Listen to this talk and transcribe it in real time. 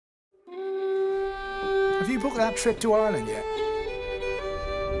Have you booked that trip to Ireland yet?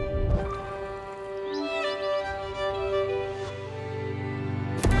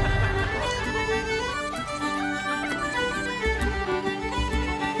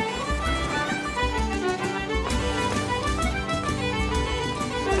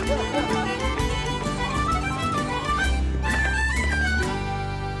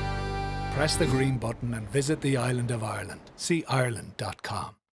 Press the green button and visit the island of Ireland. See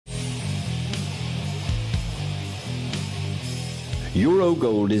Ireland.com.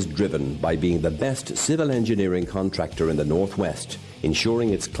 Eurogold is driven by being the best civil engineering contractor in the Northwest, ensuring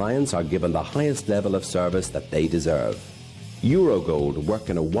its clients are given the highest level of service that they deserve. Eurogold work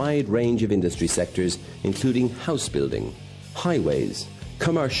in a wide range of industry sectors, including house building, highways,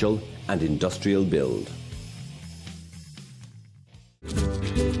 commercial and industrial build.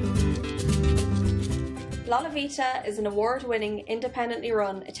 La Vita is an award-winning, independently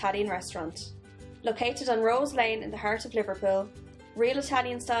run Italian restaurant. Located on Rose Lane in the heart of Liverpool, real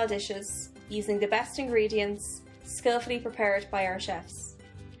Italian-style dishes, using the best ingredients, skillfully prepared by our chefs.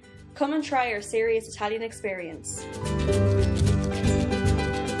 Come and try our serious Italian experience.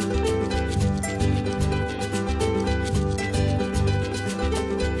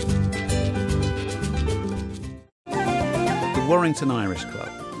 The Warrington Irish Club,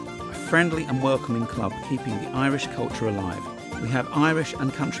 a friendly and welcoming club keeping the Irish culture alive. We have Irish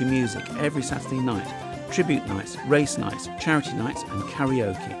and country music every Saturday night, tribute nights, race nights, charity nights and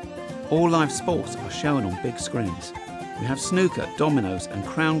karaoke. All live sports are shown on big screens. We have snooker, dominoes and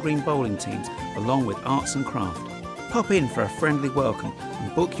Crown Green bowling teams along with arts and craft. Pop in for a friendly welcome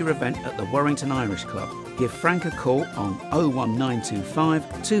and book your event at the Warrington Irish Club. Give Frank a call on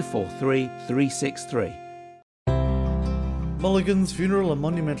 01925 243 363. Mulligan's Funeral and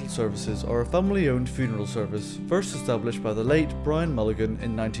Monumental Services are a family-owned funeral service first established by the late Brian Mulligan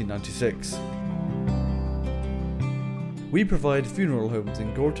in 1996. We provide funeral homes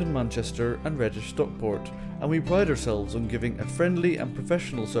in Gorton, Manchester and Reddish, Stockport, and we pride ourselves on giving a friendly and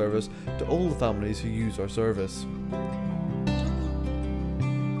professional service to all the families who use our service.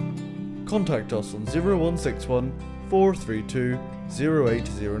 Contact us on 0161 432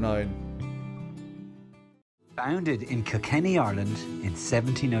 0809. Founded in Kilkenny, Ireland in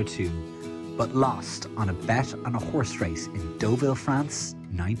 1702, but lost on a bet on a horse race in Deauville, France,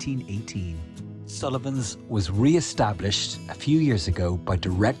 1918. Sullivan's was re-established a few years ago by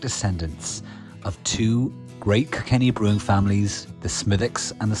direct descendants of two great Kilkenny brewing families, the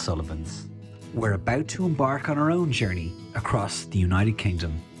Smithwicks and the Sullivans. We're about to embark on our own journey across the United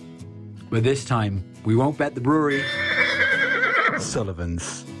Kingdom. But this time, we won't bet the brewery.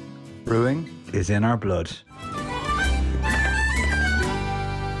 Sullivan's. Brewing is in our blood.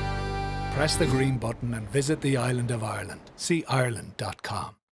 Press the green button and visit the island of Ireland. See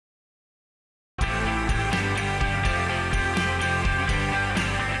Ireland.com.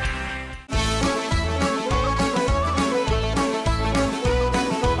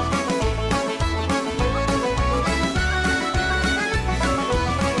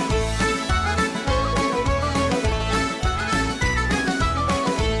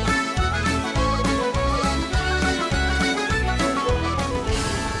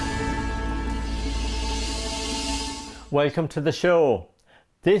 Welcome to the show.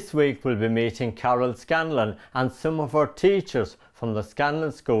 This week we'll be meeting Carole Scanlon and some of her teachers from the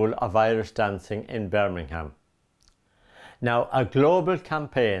Scanlon School of Irish Dancing in Birmingham. Now, a global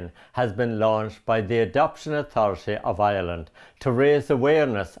campaign has been launched by the Adoption Authority of Ireland to raise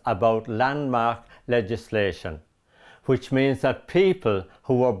awareness about landmark legislation, which means that people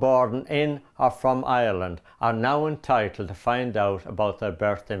who were born in or from Ireland are now entitled to find out about their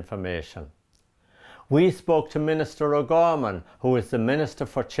birth information. We spoke to Minister O'Gorman, who is the Minister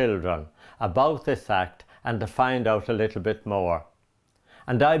for Children, about this act and to find out a little bit more.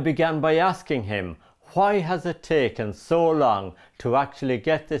 And I began by asking him, why has it taken so long to actually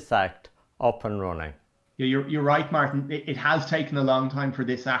get this act up and running? Yeah, you're right, Martin. It has taken a long time for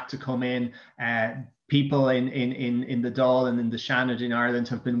this act to come in. People in the Dáil and in the Seanad in Ireland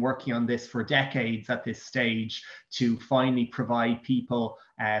have been working on this for decades at this stage to finally provide people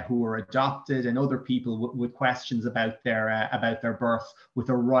who are adopted and other people with questions about their birth with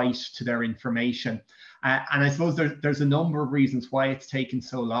a right to their information. And I suppose there's a number of reasons why it's taken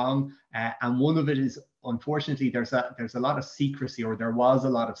so long. And one of it is, unfortunately, there's a lot of secrecy, or there was a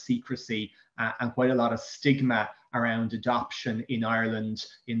lot of secrecy and quite a lot of stigma around adoption in Ireland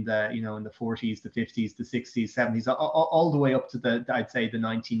in the 40s, the 50s, the 60s, 70s, all the way up to I'd say the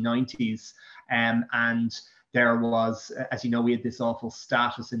 1990s. And there was, as you know, we had this awful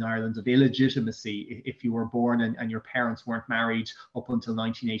status in Ireland of illegitimacy. If you were born and your parents weren't married up until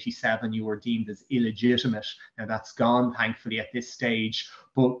 1987, you were deemed as illegitimate. Now that's gone, thankfully, at this stage.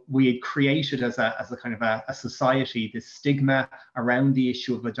 But we had created as a kind of a society this stigma around the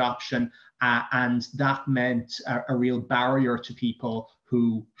issue of adoption, and that meant a real barrier to people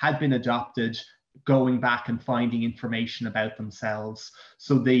who had been adopted going back and finding information about themselves.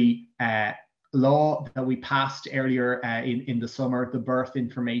 So the law that we passed earlier in the summer, the Birth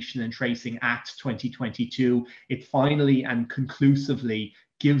Information and Tracing Act 2022, it finally and conclusively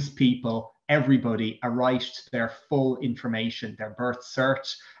gives people, everybody, a right to their full information, their birth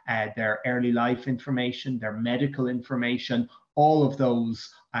cert, their early life information, their medical information. All of those,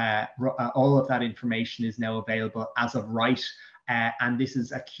 all of that information is now available as of right. And this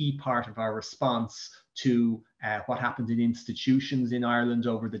is a key part of our response to what happened in institutions in Ireland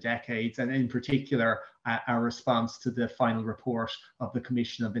over the decades, and in particular, our response to the final report of the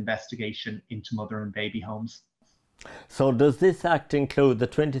Commission of Investigation into Mother and Baby Homes. So does this act include the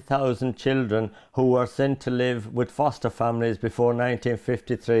 20,000 children who were sent to live with foster families before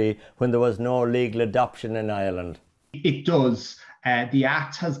 1953, when there was no legal adoption in Ireland? It does. The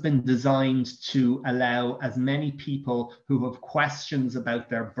Act has been designed to allow as many people who have questions about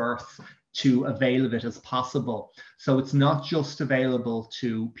their birth to avail of it as possible. So it's not just available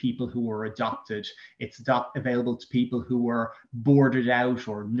to people who were adopted, it's available to people who were boarded out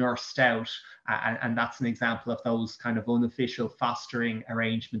or nursed out. And that's an example of those kind of unofficial fostering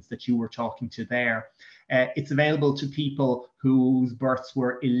arrangements that you were talking to there. It's available to people whose births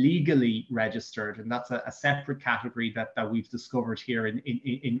were illegally registered, and that's a separate category that we've discovered here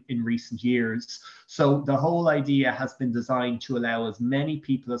in recent years. So the whole idea has been designed to allow as many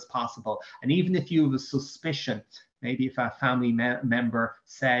people as possible. And even if you have a suspicion, maybe if a family member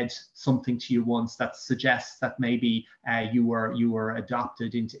said something to you once that suggests that maybe you were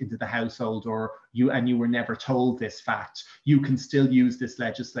adopted into the household, or you were never told this fact, you can still use this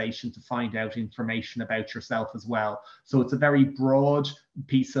legislation to find out information about yourself as well. So it's a very broad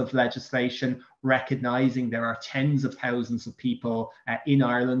piece of legislation, recognizing there are tens of thousands of people in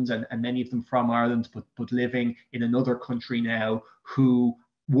Ireland, and many of them from Ireland, but living in another country now, who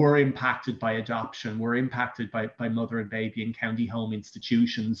were impacted by adoption, were impacted by mother and baby and county home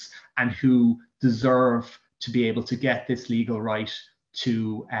institutions, and who deserve to be able to get this legal right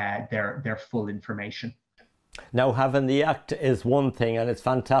to their full information. Now, having the Act is one thing, and it's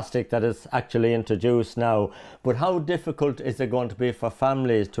fantastic that it's actually introduced now, but how difficult is it going to be for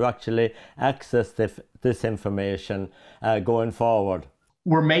families to actually access this information going forward?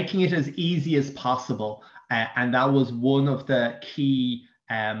 We're making it as easy as possible, and that was one of our key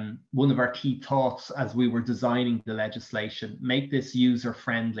thoughts as we were designing the legislation. Make this user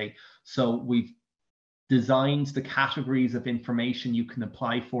friendly. So we've designed the categories of information you can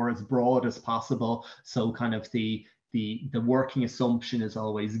apply for as broad as possible. So kind of the working assumption is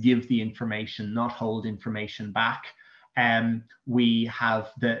always give the information, not hold information back. We have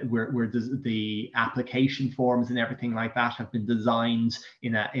the application forms and everything like that have been designed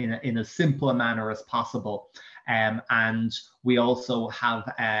in a simple manner as possible. And we also have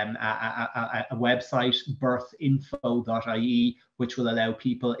a website, birthinfo.ie, which will allow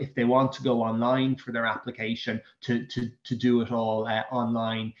people, if they want to go online for their application, to do it all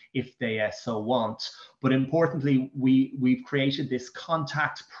online if they so want. But importantly, we've created this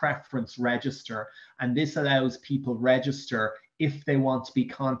contact preference register, and this allows people register if they want to be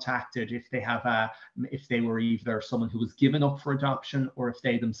contacted, if they were either someone who was given up for adoption, or if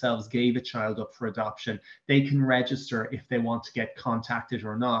they themselves gave a child up for adoption, they can register if they want to get contacted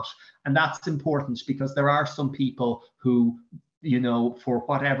or not. And that's important because there are some people who, you know, for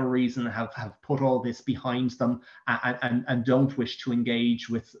whatever reason have put all this behind them and don't wish to engage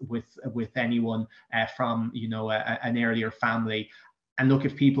with anyone from, you know, an earlier family. And look,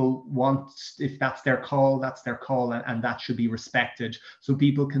 if people want, if that's their call, that's their call, and that should be respected. So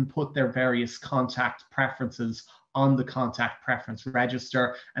people can put their various contact preferences on the contact preference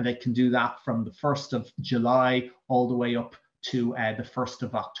register, and they can do that from the 1st of July all the way up to the 1st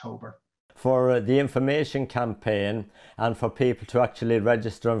of October. For the information campaign and for people to actually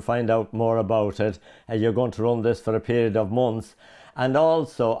register and find out more about it, you're going to run this for a period of months. And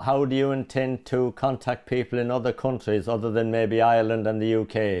also, how do you intend to contact people in other countries other than maybe Ireland and the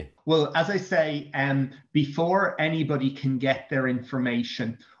UK? Well, as I say, before anybody can get their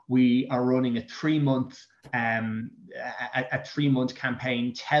information, we are running a 3-month a 3-month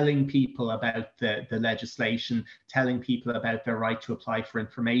campaign telling people about the legislation, telling people about their right to apply for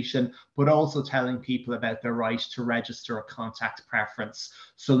information, but also telling people about their right to register a contact preference.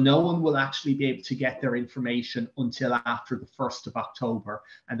 So no one will actually be able to get their information until after the 1st of October.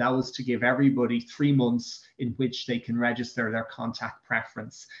 And that was to give everybody 3 months in which they can register their contact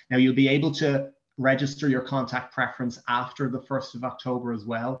preference. Now, you'll be able to register your contact preference after the 1st of October as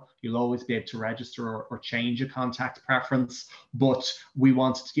well. You'll always be able to register or change a contact preference, but we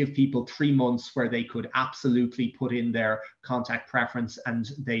wanted to give people 3 months where they could absolutely put in their contact preference,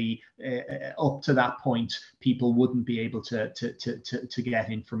 and they up to that point people wouldn't be able to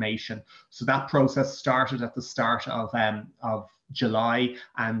get information. So that process started at the start of July,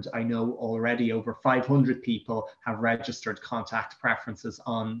 and I know already over 500 people have registered contact preferences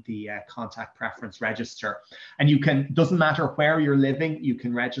on the contact preference register. And you can, doesn't matter where you're living, you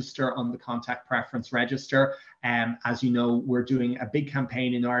can register on the contact preference register. As you know, we're doing a big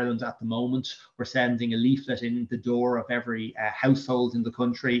campaign in Ireland at the moment. We're sending a leaflet in the door of every household in the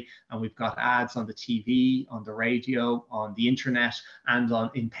country, and we've got ads on the TV, on the radio, on the internet, and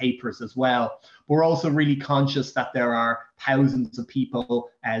in papers as well. We're also really conscious that there are thousands of people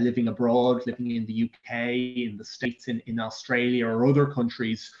living abroad, living in the UK, in the States, in Australia or other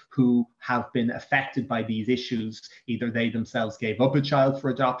countries who have been affected by these issues. Either they themselves gave up a child for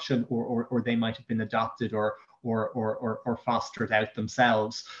adoption, or they might have been adopted or fostered out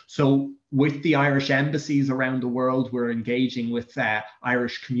themselves. So with the Irish embassies around the world, we're engaging with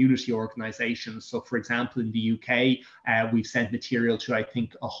Irish community organisations. So for example, in the UK, we've sent material to, I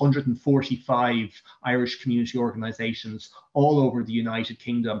think, 145 Irish community organisations all over the United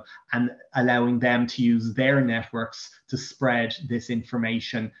Kingdom, and allowing them to use their networks to spread this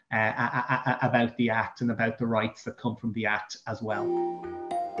information about the Act and about the rights that come from the Act as well.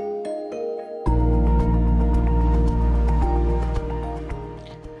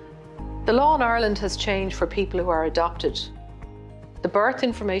 The law in Ireland has changed for people who are adopted. The Birth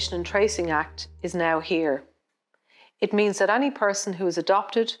Information and Tracing Act is now here. It means that any person who is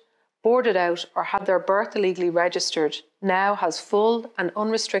adopted, boarded out, or had their birth illegally registered now has full and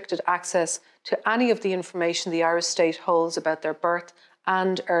unrestricted access to any of the information the Irish state holds about their birth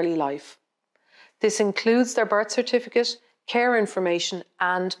and early life. This includes their birth certificate, care information,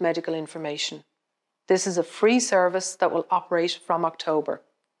 and medical information. This is a free service that will operate from October.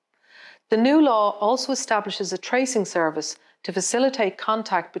 The new law also establishes a tracing service to facilitate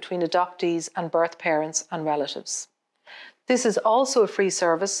contact between adoptees and birth parents and relatives. This is also a free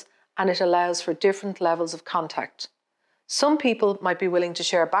service, and it allows for different levels of contact. Some people might be willing to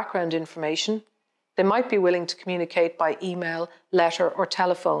share background information. They might be willing to communicate by email, letter, or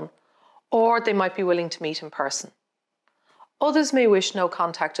telephone, or they might be willing to meet in person. Others may wish no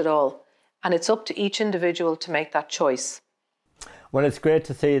contact at all, and it's up to each individual to make that choice. Well, it's great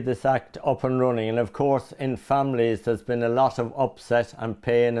to see this Act up and running, and of course in families there's been a lot of upset and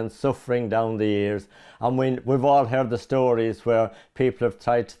pain and suffering down the years, and we've all heard the stories where people have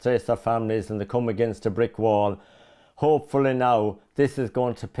tried to trace their families and they come against a brick wall. Hopefully now this is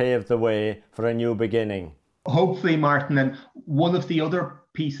going to pave the way for a new beginning. Hopefully, Martin, and one of the other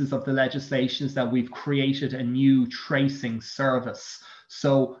pieces of the legislation is that we've created a new tracing service.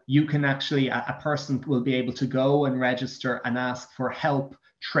 So you can actually, a person will be able to go and register and ask for help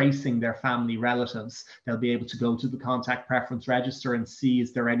tracing their family relatives. They'll be able to go to the contact preference register and see,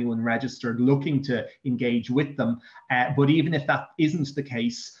 is there anyone registered looking to engage with them? But even if that isn't the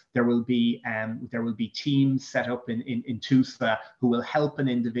case, there will be teams set up in TUSLA who will help an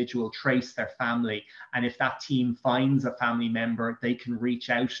individual trace their family. And if that team finds a family member, they can reach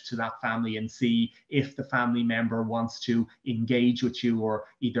out to that family and see if the family member wants to engage with you, or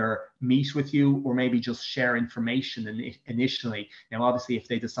either meet with you, or maybe just share information initially. Now, obviously, if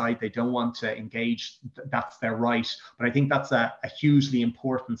they decide they don't want to engage, that's their right. But I think that's a hugely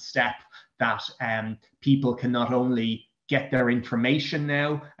important step, that people can not only get their information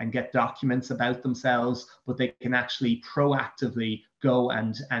now and get documents about themselves, but they can actually proactively go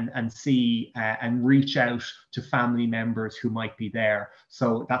and see and reach out to family members who might be there.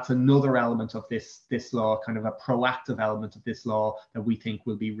 So that's another element of this law, kind of a proactive element of this law that we think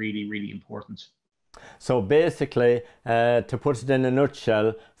will be really, really important. So basically, to put it in a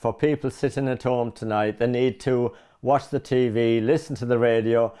nutshell, for people sitting at home tonight, they need to watch the TV, listen to the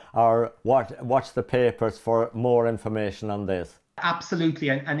radio, or watch the papers for more information on this. Absolutely,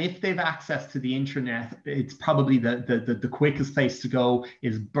 and if they've access to the internet, it's probably the quickest place to go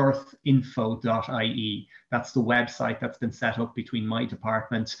is birthinfo.ie. That's the website that's been set up between my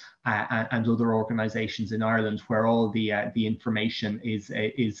department and other organisations in Ireland, where all the information is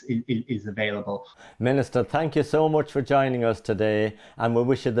available. Minister, thank you so much for joining us today, and we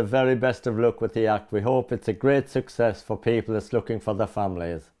wish you the very best of luck with the Act. We hope it's a great success for people that's looking for their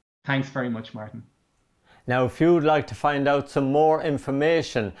families. Thanks very much, Martin. Now, if you'd like to find out some more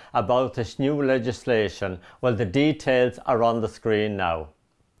information about this new legislation, well, the details are on the screen now.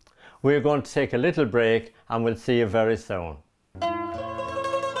 We're going to take a little break and we'll see you very soon.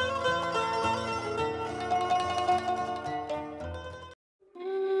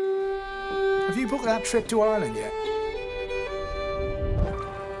 Have you booked that trip to Ireland yet?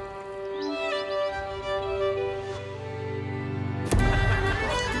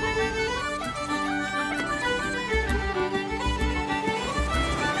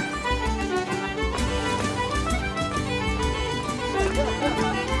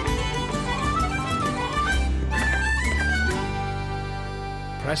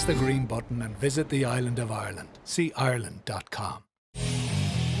 Press the green button and visit the island of Ireland. See Ireland.com.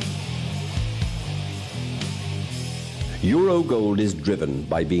 Eurogold is driven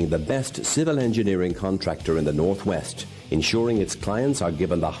by being the best civil engineering contractor in the Northwest, ensuring its clients are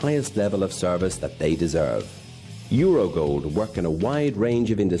given the highest level of service that they deserve. Eurogold work in a wide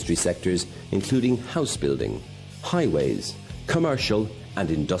range of industry sectors, including house building, highways, commercial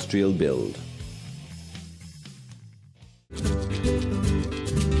and industrial build.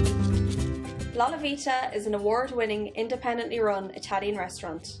 La Vita is an award-winning, independently run Italian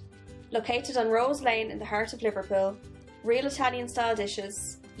restaurant. Located on Rose Lane in the heart of Liverpool, real Italian-style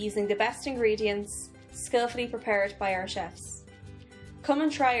dishes, using the best ingredients, skillfully prepared by our chefs. Come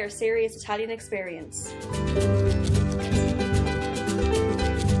and try our serious Italian experience.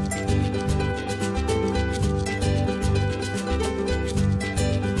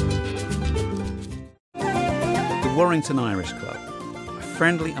 The Warrington Irish Club, a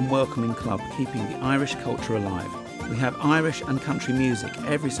friendly and welcoming club keeping the Irish culture alive. We have Irish and country music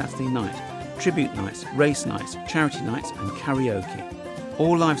every Saturday night, tribute nights, race nights, charity nights and karaoke.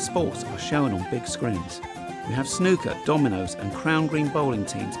 All live sports are shown on big screens. We have snooker, dominoes and crown green bowling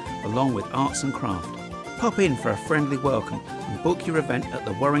teams along with arts and craft. Pop in for a friendly welcome and book your event at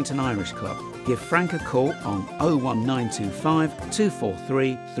the Warrington Irish Club. Give Frank a call on 01925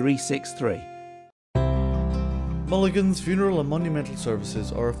 243 363. Mulligan's Funeral and Monumental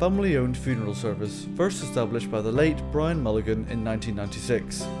Services are a family-owned funeral service first established by the late Brian Mulligan in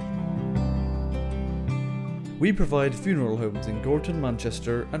 1996. We provide funeral homes in Gorton,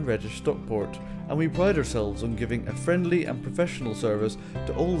 Manchester and Reddish, Stockport, and we pride ourselves on giving a friendly and professional service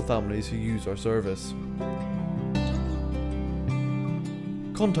to all the families who use our service.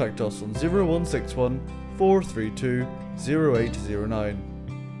 Contact us on 0161 432 0809.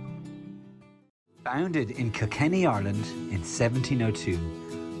 Founded in Kilkenny, Ireland in 1702,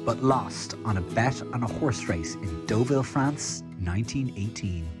 but lost on a bet on a horse race in Deauville, France,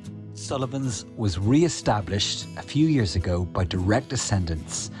 1918. Sullivan's was re-established a few years ago by direct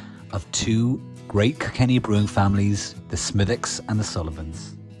descendants of two great Kilkenny brewing families, the Smithicks and the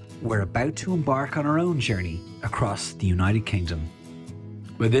Sullivans. We're about to embark on our own journey across the United Kingdom.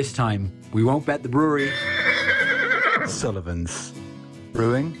 But this time, we won't bet the brewery. Sullivan's.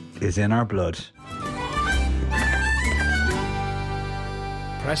 Brewing is in our blood.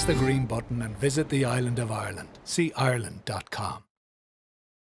 Press the green button and visit the island of Ireland. See Ireland.com.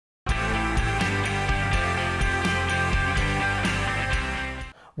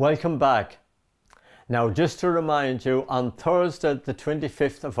 Welcome back. Now, just to remind you, on Thursday the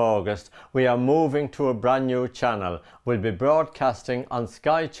 25th of August we are moving to a brand new channel. We'll be broadcasting on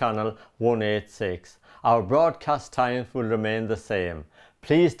Sky Channel 186. Our broadcast times will remain the same.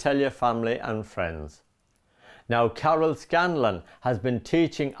 Please tell your family and friends. Now, Carole Scanlon has been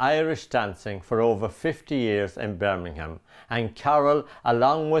teaching Irish dancing for over 50 years in Birmingham, and Carole,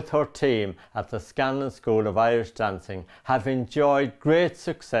 along with her team at the Scanlon School of Irish Dancing, have enjoyed great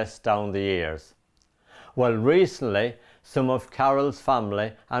success down the years. Well, recently, some of Carole's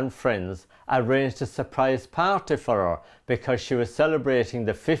family and friends arranged a surprise party for her because she was celebrating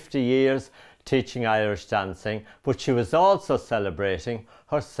the 50 years teaching Irish dancing, but she was also celebrating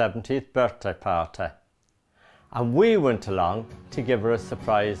her 70th birthday party. And we went along to give her a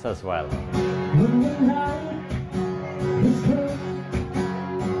surprise as well.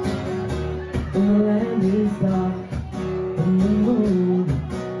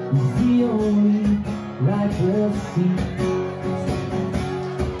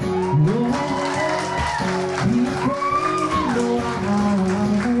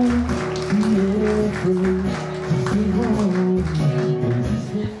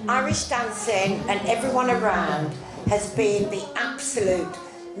 and everyone around has been the absolute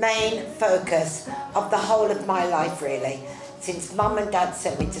main focus of the whole of my life, really. Since Mum and Dad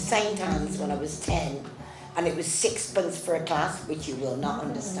sent me to St Anne's when I was 10, and it was £6 for a class, which you will not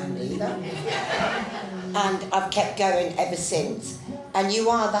understand either. And I've kept going ever since. And you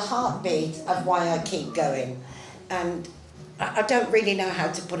are the heartbeat of why I keep going. And I don't really know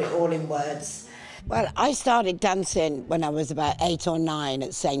how to put it all in words. Well, I started dancing when I was about 8 or 9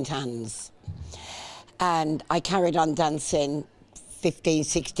 at St Anne's. And I carried on dancing 15,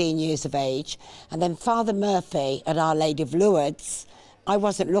 16 years of age. And then Father Murphy at Our Lady of Lourdes, I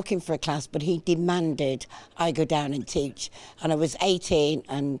wasn't looking for a class, but he demanded I go down and teach. And I was 18,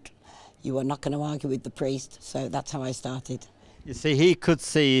 and you were not going to argue with the priest, so that's how I started. You see, he could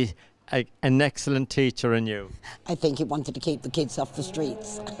see an excellent teacher in you. I think he wanted to keep the kids off the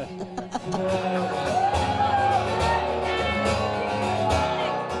streets.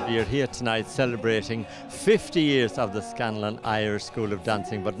 You're here tonight celebrating 50 years of the Scanlon Irish School of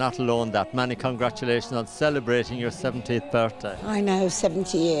Dancing, but not alone that. Many congratulations on celebrating your 70th birthday. I know,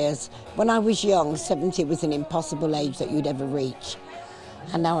 70 years. When I was young, 70 was an impossible age that you'd ever reach.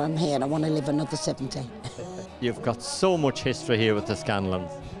 And now I'm here and I want to live another 70. You've got so much history here with the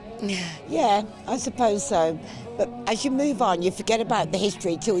Scanlons. Yeah, I suppose so. But as you move on, you forget about the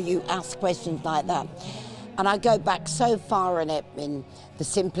history till you ask questions like that. And I go back so far in it, in the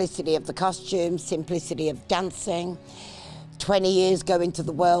simplicity of the costumes, simplicity of dancing, 20 years going to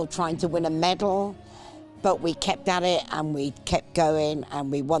the world trying to win a medal, but we kept at it and we kept going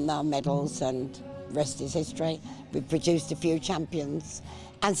and we won our medals, and rest is history. We've produced a few champions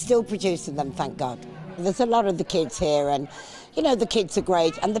and still producing them, thank God. There's a lot of the kids here, and you know, the kids are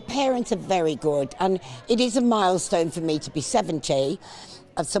great and the parents are very good, and it is a milestone for me to be 70.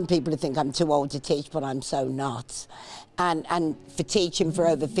 Some people think I'm too old to teach, but I'm so not. And for teaching for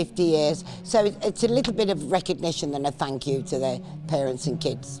over 50 years. So it's a little bit of recognition and a thank you to the parents and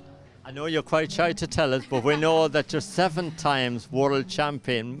kids. I know you're quite shy to tell us, but we know that you're 7 times world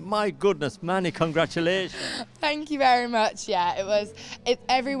champion. My goodness, many congratulations. Thank you very much. Yeah,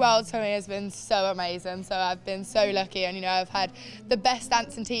 every world for me has been so amazing. So I've been so lucky, and you know, I've had the best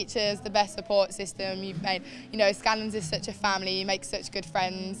dancing teachers, the best support system. You've made, you know, Scanlon's is such a family. You make such good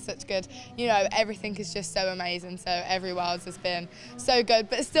friends, such good, you know, everything is just so amazing. So every world has been so good,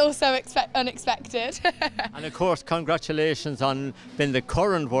 but still so unexpected. And of course, congratulations on being the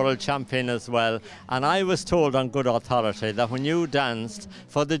current world champion as well. And I was told on good authority that when you danced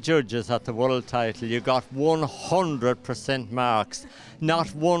for the judges at the world title, you got 100% marks, not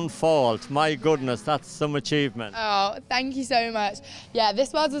one fault. My goodness, that's some achievement. Oh, thank you so much. Yeah,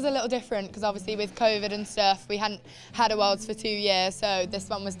 this Worlds was a little different because obviously with COVID and stuff, we hadn't had a Worlds for 2 years, so this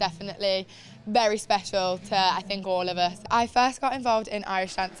one was definitely very special to, I think, all of us. I first got involved in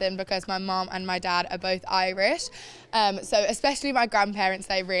Irish dancing because my mum and my dad are both Irish. So especially my grandparents,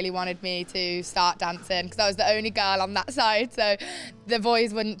 they really wanted me to start dancing because I was the only girl on that side, so the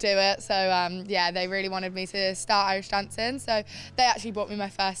boys wouldn't do it. So yeah, they really wanted me to start Irish dancing. So they actually bought me my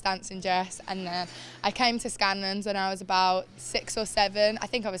first dancing dress, and then I came to Scanlon's when I was about 6 or 7. I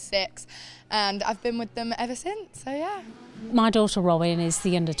think I was 6, and I've been with them ever since, so yeah. My daughter Robin is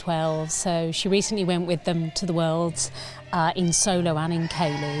the under 12, so she recently went with them to the Worlds in solo and in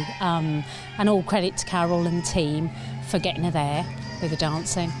Cayley. And all credit to Carole and the team for getting her there with the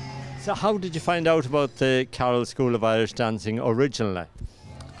dancing. So how did you find out about the Carole School of Irish Dancing originally?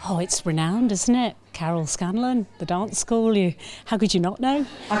 Oh, it's renowned, isn't it? Carole Scanlon, the dance school. How could you not know?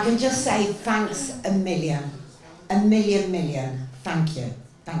 I can just say thanks a million. Thank you.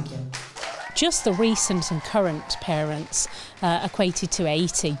 Thank you. Just the recent and current parents equated to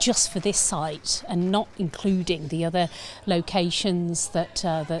 80 just for this site, and not including the other locations that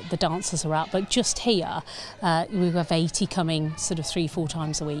the dancers are at, but just here we have 80 coming sort of 3-4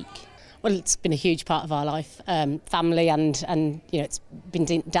 times a week. Well, it's been a huge part of our life, family, and you know, it's been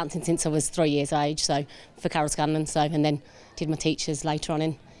dancing since I was 3 years of age. So for Carole Scanlon, and then did my teachers later on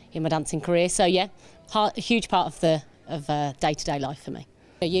in my dancing career. So yeah, a huge part of day-to-day life for me.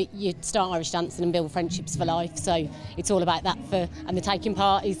 You start Irish dancing and build friendships for life, so it's all about that. And the taking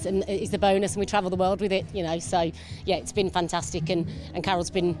part is the bonus, and we travel the world with it, you know. So yeah, it's been fantastic, and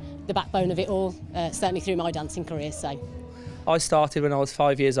Carole's been the backbone of it all, certainly through my dancing career. So I started when I was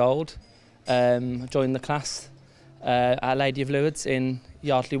 5 years old. I joined the class at Lady of Lourdes in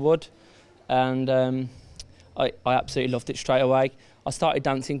Yardley Wood, and I absolutely loved it straight away. I started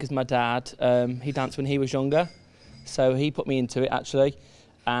dancing because my dad, he danced when he was younger, so he put me into it actually.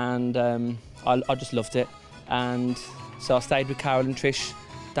 And I just loved it, and so I stayed with Carole and Trish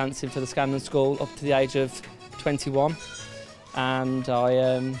dancing for the Scanlon School up to the age of 21, and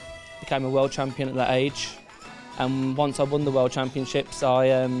I became a world champion at that age. And once I won the world championships, I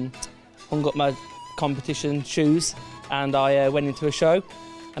hung up my competition shoes and I went into a show,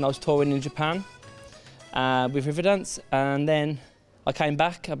 and I was touring in Japan with Riverdance. And then I came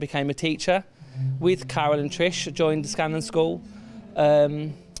back, I became a teacher with Carole and Trish. I joined the Scanlon School,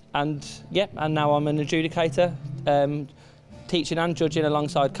 and now I'm an adjudicator, teaching and judging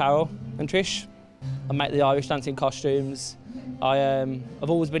alongside Carole and Trish. I make the Irish dancing costumes. I've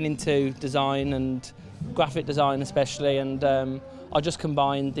always been into design and graphic design especially, and I just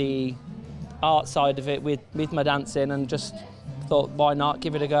combined the art side of it with my dancing and just thought, why not,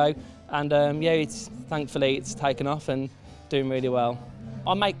 give it a go. And thankfully it's taken off and doing really well.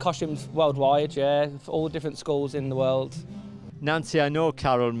 I make costumes worldwide, for all different schools in the world. Nancy, I know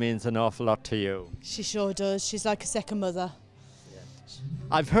Carole means an awful lot to you. She sure does. She's like a second mother.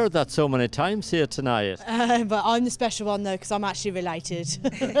 I've heard that so many times here tonight. But I'm the special one though, because I'm actually related.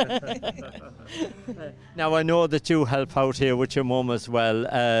 Now I know that you help out here with your mum as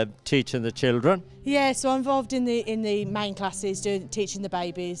well, teaching the children. Yeah, so I'm involved in the main classes, teaching the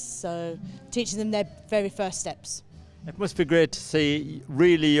babies, so teaching them their very first steps. It must be great to see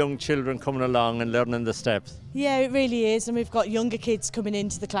really young children coming along and learning the steps. Yeah, it really is, and we've got younger kids coming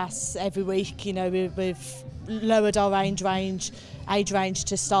into the class every week. You know, we've lowered our age range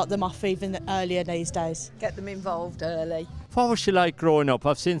to start them off even earlier these days. Get them involved early. What was she like growing up?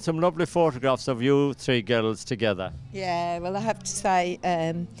 I've seen some lovely photographs of you three girls together. Yeah, well, I have to say,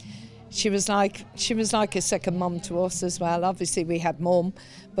 she was like a second mum to us as well. Obviously, we had mum,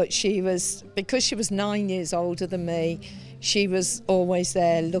 but because she was 9 years older than me, she was always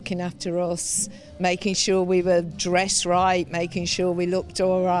there looking after us, making sure we were dressed right, making sure we looked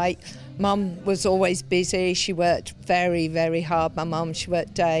all right. Mum was always busy. She worked very, very hard, my mum. She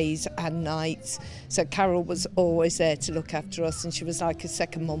worked days and nights. So Carole was always there to look after us, and she was like a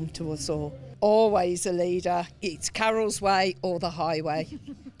second mum to us all. Always a leader. It's Carole's way or the highway,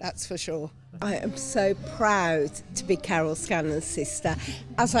 that's for sure. I am so proud to be Carole Scanlon's sister,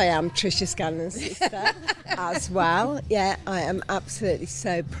 as I am Tricia Scanlon's sister as well. Yeah, I am absolutely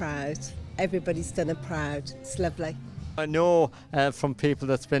so proud. Everybody's done her proud. It's lovely. I know from people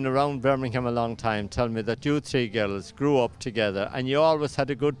that's been around Birmingham a long time tell me that you three girls grew up together and you always had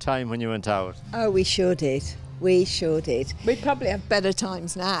a good time when you went out. Oh, we sure did. We sure did. We probably have better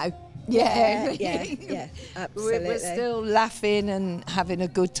times now. Yeah, absolutely. We're still laughing and having a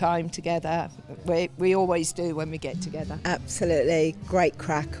good time together. We always do when we get together. Absolutely. Great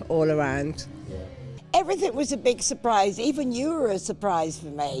crack all around. Everything was a big surprise. Even you were a surprise for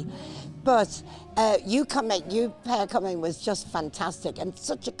me. But you pair coming was just fantastic and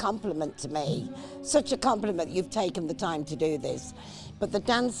such a compliment to me. Such a compliment you've taken the time to do this. But the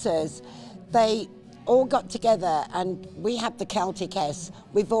dancers, they all got together and we had the Celtic S.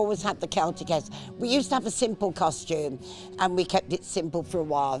 We've always had the Celtic S. We used to have a simple costume and we kept it simple for a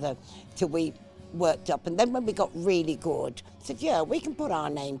while till we worked up. And then when we got really good, I said, yeah, we can put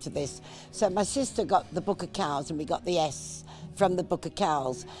our name to this. So my sister got the Book of Cows and we got the S from the Book of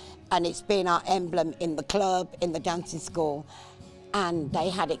Cows. And it's been our emblem in the club, in the dancing school. And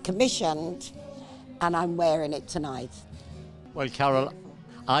they had it commissioned and I'm wearing it tonight. Well, Carole,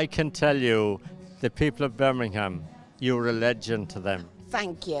 I can tell you, the people of Birmingham, you're a legend to them.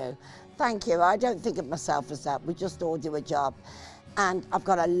 Thank you. Thank you. I don't think of myself as that. We just all do a job. And I've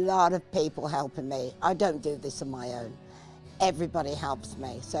got a lot of people helping me. I don't do this on my own. Everybody helps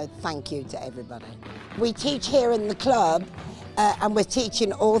me. So thank you to everybody. We teach here in the club and we're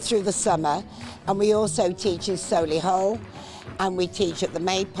teaching all through the summer. And we also teach in Solihull and we teach at the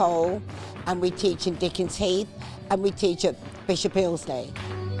Maypole and we teach in Dickens Heath and we teach at Bishop Hillsday.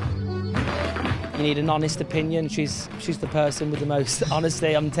 You need an honest opinion. She's the person with the most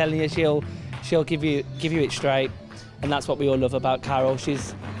honesty. I'm telling you, she'll give you it straight, and that's what we all love about Carole.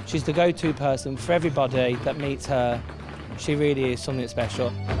 She's the go-to person for everybody that meets her. She really is something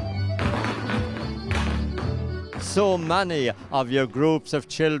special. So many of your groups of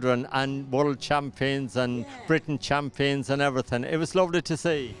children and world champions and Britain champions and everything. It was lovely to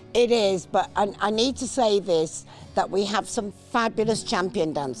see. It is, but I need to say this, that we have some fabulous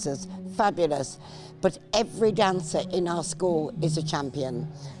champion dancers, fabulous. But every dancer in our school is a champion.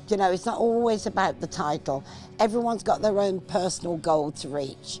 You know, it's not always about the title. Everyone's got their own personal goal to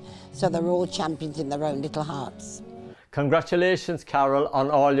reach. So they're all champions in their own little hearts. Congratulations, Carole, on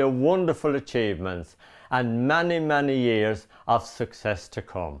all your wonderful achievements and many, many years of success to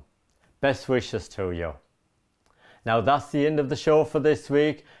come. Best wishes to you. Now that's the end of the show for this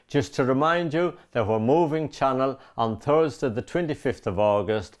week. Just to remind you that we're moving channel on Thursday the 25th of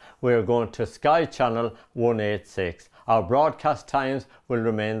August. We're going to Sky Channel 186. Our broadcast times will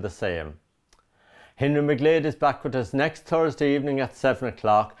remain the same. Henry McGlade is back with us next Thursday evening at 7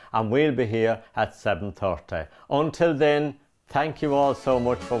 o'clock, and we'll be here at 7:30. Until then, thank you all so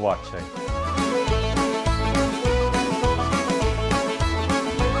much for watching.